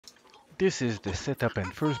This is the setup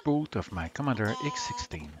and first boot of my Commander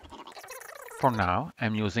X16. For now,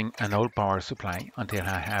 I'm using an old power supply until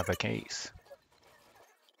I have a case.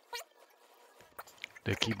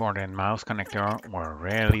 The keyboard and mouse connector were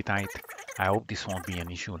really tight. I hope this won't be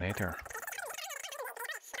an issue later.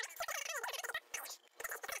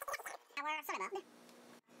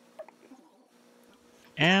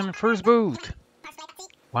 And first boot!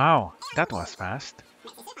 Wow, that was fast.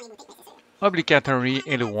 Obligatory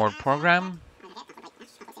Hello World program.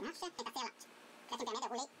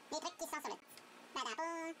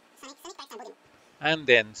 And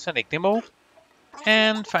then Sonic demo.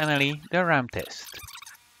 And finally, the RAM test.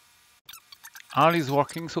 All is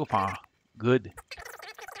working so far. Good.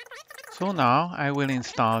 So now I will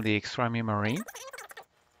install the extra memory.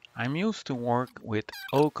 I'm used to work with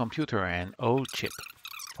old computer and old chip.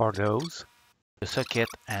 For those, the socket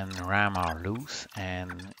and RAM are loose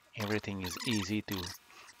and everything is easy to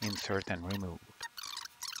insert and remove.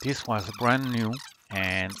 This was brand new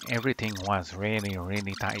and everything was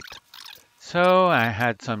really tight. So I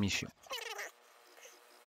had some issue.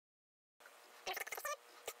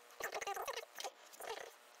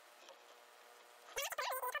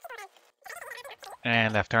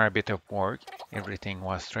 And after a bit of work, everything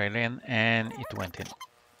was straight in and it went in.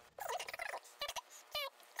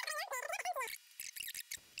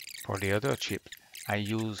 For the other chip, I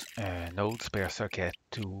use an old spare socket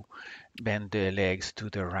to bend the legs to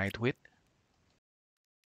the right width.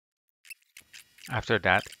 After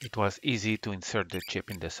that, it was easy to insert the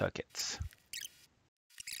chip in the sockets.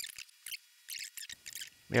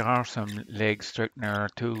 There are some leg straightener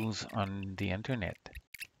tools on the internet.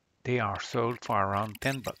 They are sold for around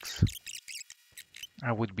 10 bucks.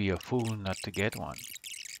 I would be a fool not to get one.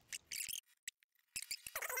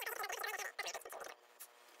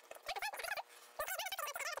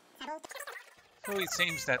 So it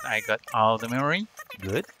seems that I got all the memory.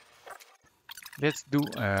 Good. Let's do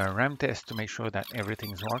a RAM test to make sure that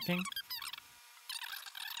everything's working.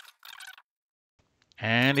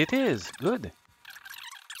 And it is. Good.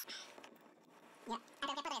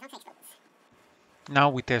 Now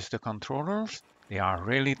we test the controllers. They are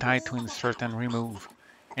really tight to insert and remove.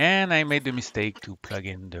 And I made the mistake to plug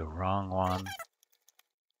in the wrong one.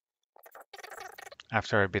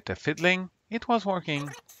 After a bit of fiddling, it was working.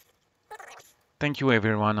 Thank you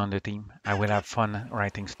everyone on the team. I will have fun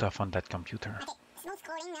writing stuff on that computer.